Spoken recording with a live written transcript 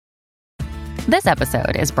This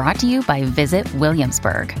episode is brought to you by Visit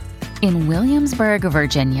Williamsburg. In Williamsburg,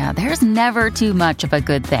 Virginia, there's never too much of a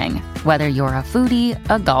good thing. Whether you're a foodie,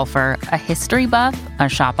 a golfer, a history buff, a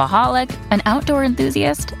shopaholic, an outdoor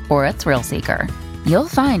enthusiast, or a thrill seeker, you'll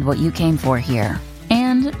find what you came for here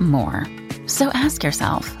and more. So ask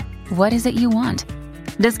yourself, what is it you want?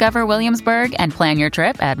 Discover Williamsburg and plan your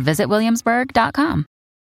trip at visitwilliamsburg.com.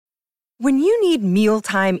 When you need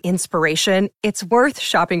mealtime inspiration, it's worth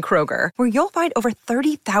shopping Kroger, where you'll find over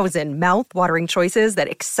 30,000 mouth-watering choices that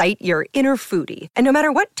excite your inner foodie. And no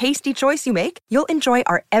matter what tasty choice you make, you'll enjoy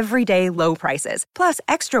our everyday low prices, plus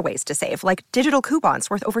extra ways to save, like digital coupons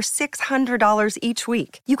worth over $600 each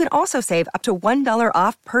week. You can also save up to $1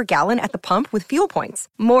 off per gallon at the pump with fuel points.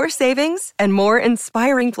 More savings and more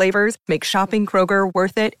inspiring flavors make shopping Kroger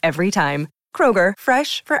worth it every time. Kroger,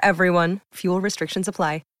 fresh for everyone. Fuel restrictions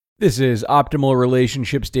apply. This is Optimal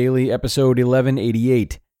Relationships Daily, episode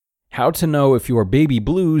 1188. How to Know If Your Baby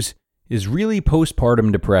Blues is Really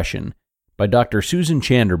Postpartum Depression by Dr. Susan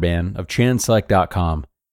Chanderban of chanpsych.com.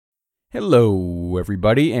 Hello,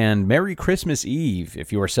 everybody, and Merry Christmas Eve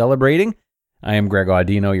if you are celebrating. I am Greg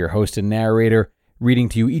Audino, your host and narrator, reading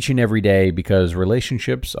to you each and every day because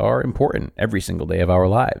relationships are important every single day of our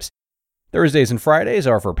lives. Thursdays and Fridays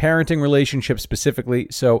are for parenting relationships specifically,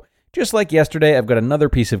 so just like yesterday, I've got another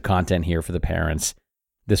piece of content here for the parents.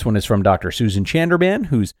 This one is from Dr. Susan Chanderban,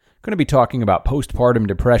 who's going to be talking about postpartum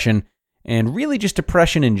depression and really just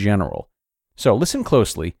depression in general. So listen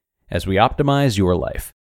closely as we optimize your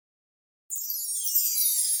life.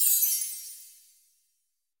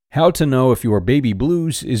 How to Know If Your Baby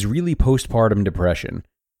Blues is Really Postpartum Depression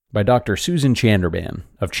by Dr. Susan Chanderban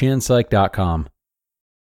of chanpsych.com.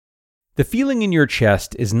 The feeling in your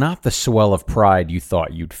chest is not the swell of pride you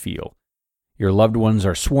thought you'd feel. Your loved ones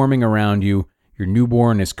are swarming around you, your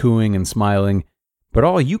newborn is cooing and smiling, but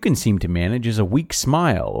all you can seem to manage is a weak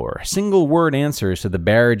smile or single-word answers to the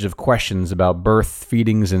barrage of questions about birth,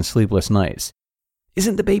 feedings, and sleepless nights.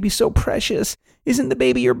 Isn't the baby so precious? Isn't the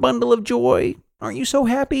baby your bundle of joy? Aren't you so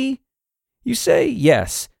happy? You say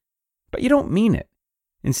yes, but you don't mean it.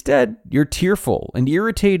 Instead, you're tearful and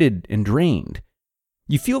irritated and drained.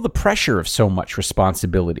 You feel the pressure of so much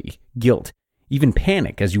responsibility, guilt, even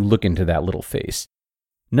panic as you look into that little face.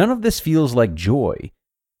 None of this feels like joy.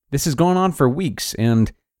 This has gone on for weeks,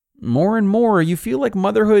 and more you feel like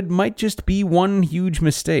motherhood might just be one huge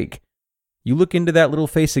mistake. You look into that little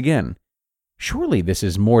face again. Surely this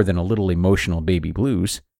is more than a little emotional baby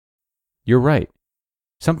blues. You're right.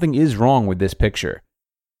 Something is wrong with this picture.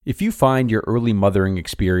 If you find your early mothering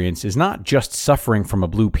experience is not just suffering from a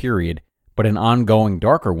blue period, but an ongoing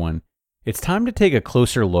darker one, it's time to take a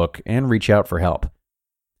closer look and reach out for help.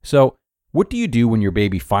 So, what do you do when your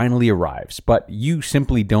baby finally arrives, but you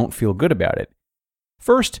simply don't feel good about it?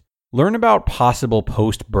 First, learn about possible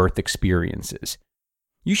post-birth experiences.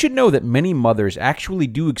 You should know that many mothers actually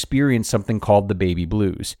do experience something called the baby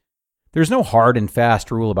blues. There's no hard and fast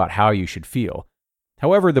rule about how you should feel.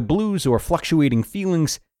 However, the blues or fluctuating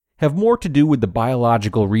feelings have more to do with the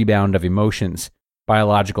biological rebound of emotions,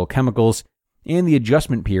 biological chemicals, and the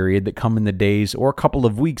adjustment period that come in the days or couple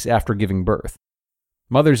of weeks after giving birth.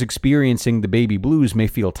 Mothers experiencing the baby blues may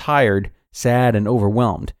feel tired, sad, and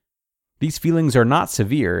overwhelmed. These feelings are not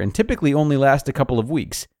severe and typically only last a couple of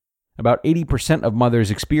weeks. About 80% of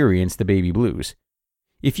mothers experience the baby blues.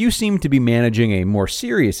 If you seem to be managing a more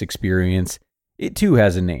serious experience, it too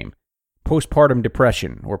has a name: postpartum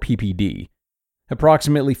depression, or PPD.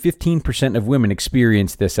 Approximately 15% of women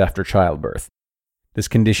experience this after childbirth. This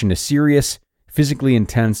condition is serious, physically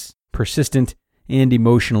intense, persistent, and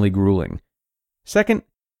emotionally grueling. Second,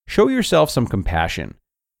 show yourself some compassion.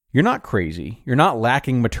 You're not crazy, you're not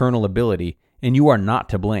lacking maternal ability, and you are not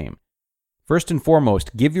to blame. First and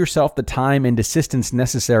foremost, give yourself the time and assistance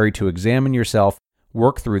necessary to examine yourself,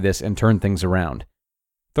 work through this, and turn things around.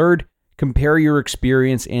 Third, compare your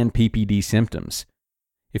experience and PPD symptoms.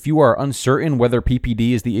 If you are uncertain whether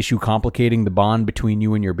PPD is the issue complicating the bond between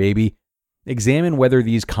you and your baby, examine whether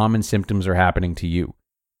these common symptoms are happening to you.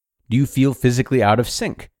 Do you feel physically out of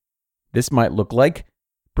sync? This might look like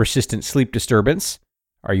persistent sleep disturbance.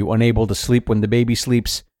 Are you unable to sleep when the baby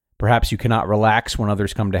sleeps? Perhaps you cannot relax when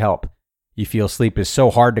others come to help. You feel sleep is so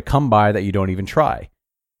hard to come by that you don't even try.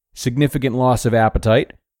 Significant loss of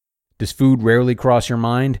appetite. Does food rarely cross your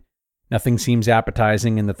mind? Nothing seems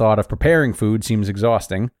appetizing and the thought of preparing food seems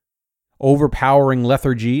exhausting. Overpowering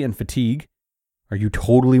lethargy and fatigue. Are you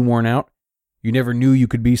totally worn out? You never knew you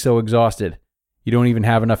could be so exhausted. You don't even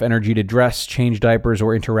have enough energy to dress, change diapers,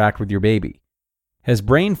 or interact with your baby. Has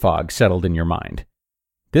brain fog settled in your mind?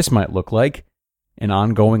 This might look like an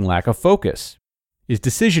ongoing lack of focus. Is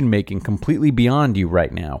decision-making completely beyond you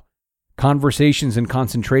right now? Conversations and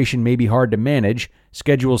concentration may be hard to manage,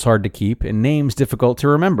 schedules hard to keep, and names difficult to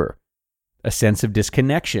remember. A sense of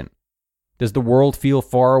disconnection. Does the world feel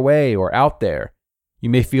far away or out there? You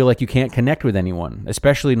may feel like you can't connect with anyone,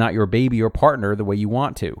 especially not your baby or partner the way you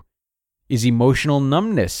want to. Is emotional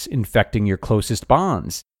numbness infecting your closest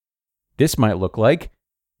bonds? This might look like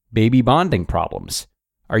baby bonding problems.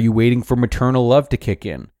 Are you waiting for maternal love to kick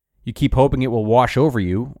in? You keep hoping it will wash over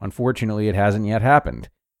you. Unfortunately, it hasn't yet happened.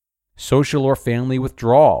 Social or family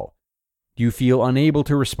withdrawal. Do you feel unable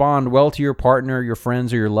to respond well to your partner, your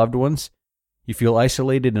friends, or your loved ones? You feel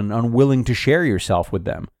isolated and unwilling to share yourself with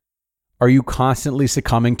them. Are you constantly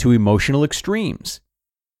succumbing to emotional extremes?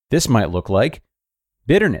 This might look like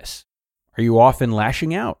bitterness. Are you often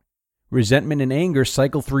lashing out? Resentment and anger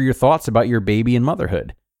cycle through your thoughts about your baby and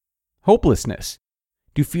motherhood. Hopelessness.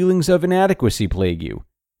 Do feelings of inadequacy plague you?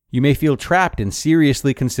 You may feel trapped and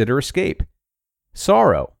seriously consider escape.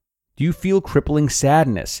 Sorrow. Do you feel crippling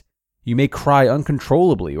sadness? You may cry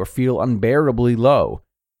uncontrollably or feel unbearably low.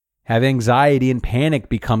 Have anxiety and panic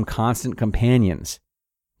become constant companions?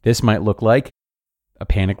 This might look like a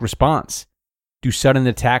panic response. Do sudden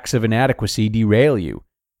attacks of inadequacy derail you?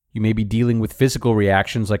 You may be dealing with physical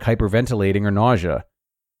reactions like hyperventilating or nausea.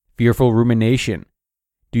 Fearful rumination.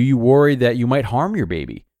 Do you worry that you might harm your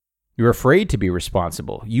baby? You're afraid to be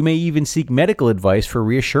responsible. You may even seek medical advice for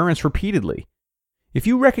reassurance repeatedly. If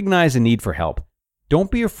you recognize a need for help, don't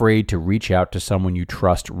be afraid to reach out to someone you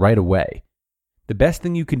trust right away. The best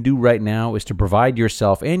thing you can do right now is to provide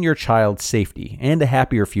yourself and your child safety and a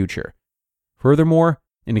happier future. Furthermore,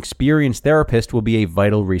 an experienced therapist will be a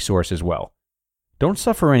vital resource as well. Don't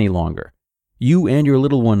suffer any longer. You and your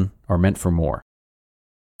little one are meant for more.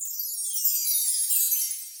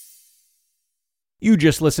 You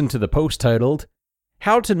just listened to the post titled,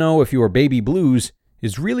 How to Know If Your Baby Blues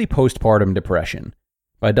is Really Postpartum Depression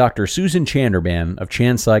by Dr. Susan Chanderban of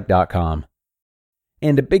ChanPsych.com.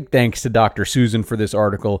 And a big thanks to Dr. Susan for this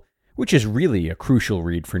article, which is really a crucial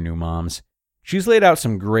read for new moms. She's laid out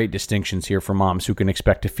some great distinctions here for moms who can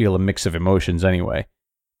expect to feel a mix of emotions anyway.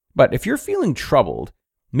 But if you're feeling troubled,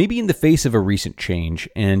 maybe in the face of a recent change,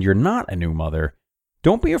 and you're not a new mother,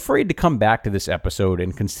 don't be afraid to come back to this episode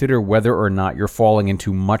and consider whether or not you're falling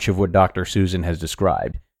into much of what Dr. Susan has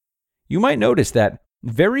described. You might notice that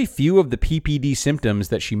very few of the PPD symptoms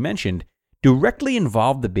that she mentioned directly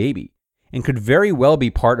involve the baby and could very well be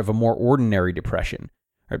part of a more ordinary depression.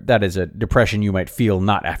 That is, a depression you might feel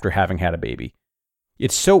not after having had a baby.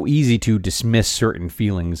 It's so easy to dismiss certain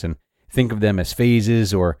feelings and think of them as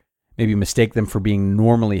phases or maybe mistake them for being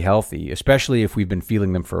normally healthy, especially if we've been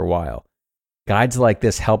feeling them for a while. Guides like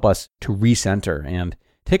this help us to recenter and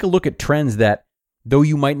take a look at trends that, though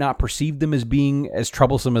you might not perceive them as being as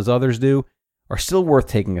troublesome as others do, are still worth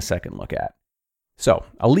taking a second look at. So,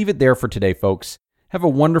 I'll leave it there for today, folks. Have a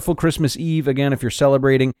wonderful Christmas Eve again if you're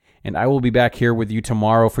celebrating, and I will be back here with you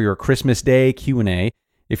tomorrow for your Christmas Day Q&A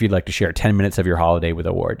if you'd like to share 10 minutes of your holiday with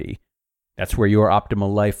ORD. That's where your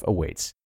optimal life awaits.